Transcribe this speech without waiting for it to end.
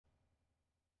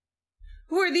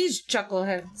Who are these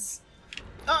chuckleheads?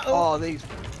 Oh, these.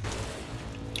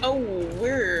 Oh,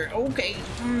 we're okay.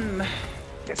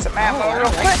 Get some ammo I real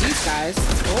don't quick. like these guys.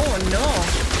 Oh no.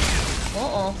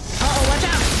 Uh-oh, watch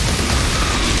out.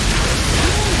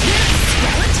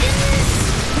 Skeletons?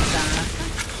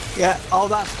 Yeah. Oh,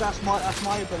 that's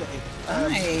my ability.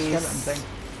 Nice. Skeleton thing.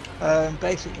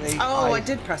 Basically. Oh, I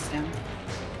did press down.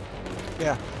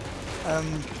 Yeah.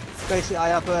 Basically, I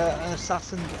have an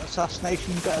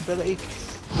assassination ability,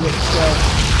 which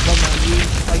when I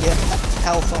use, I get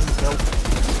health on kill.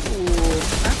 Ooh,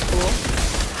 that's cool.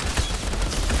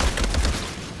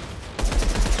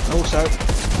 Also.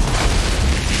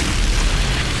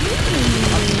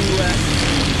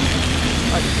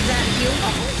 Is that you?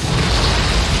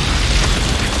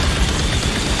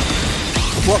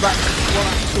 What that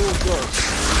tool does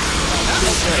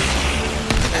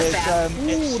is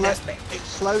it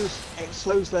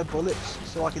slows their bullets,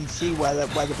 so I can see where the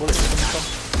bullets are coming from.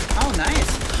 Oh,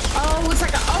 nice. Oh, it's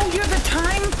like you're the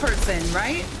time person,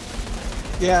 right?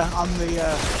 Yeah, I'm the.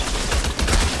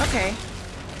 Okay.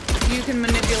 You can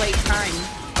manipulate time,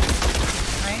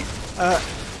 right?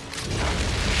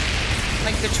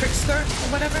 Like the trickster or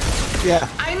whatever? Yeah.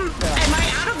 Am I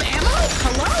out of ammo?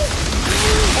 Hello?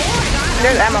 Oh my god.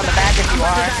 There's ammo in the bag if you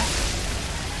are.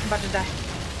 I'm about to die.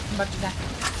 I'm about to die.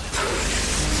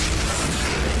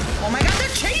 Oh my god, they're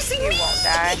chasing me! You won't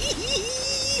die.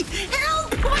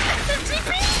 Help! The TP!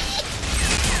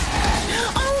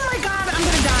 Oh my god, I'm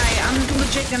gonna die. I'm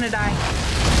legit gonna die.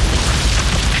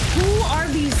 Who are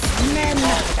these men? You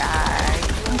won't die.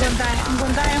 I'm gonna die. I'm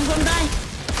gonna die. I'm gonna die.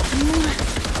 Oh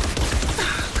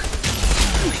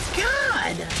my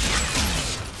god!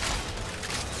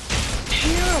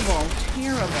 Terrible,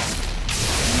 terrible.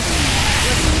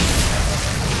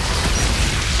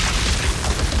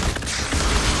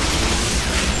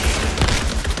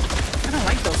 I don't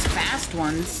like those fast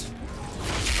ones.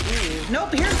 Ooh.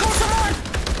 Nope, here goes some more.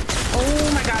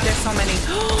 Oh my god, there's so many.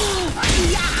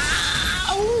 Yeah!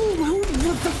 Oh,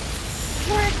 what the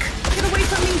frick? Get away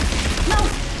from me. No.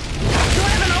 Do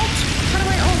I have an ult? How do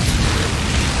I ult?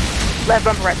 Left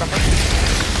bumper, right bumper.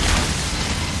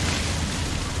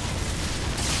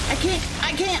 I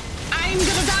can't. I'm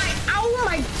gonna die. Oh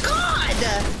my god.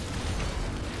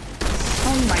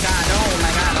 Oh my god, oh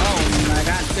my god, oh my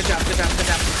god. Good job, good job, good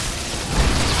job.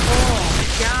 Oh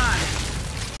god.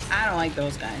 I don't like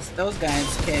those guys. Those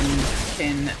guys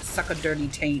can suck a dirty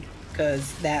taint,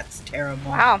 because that's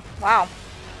terrible. Wow, wow.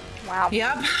 Wow.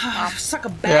 Yep. Wow. Suck a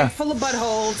bag full of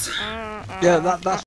buttholes. Yeah, that's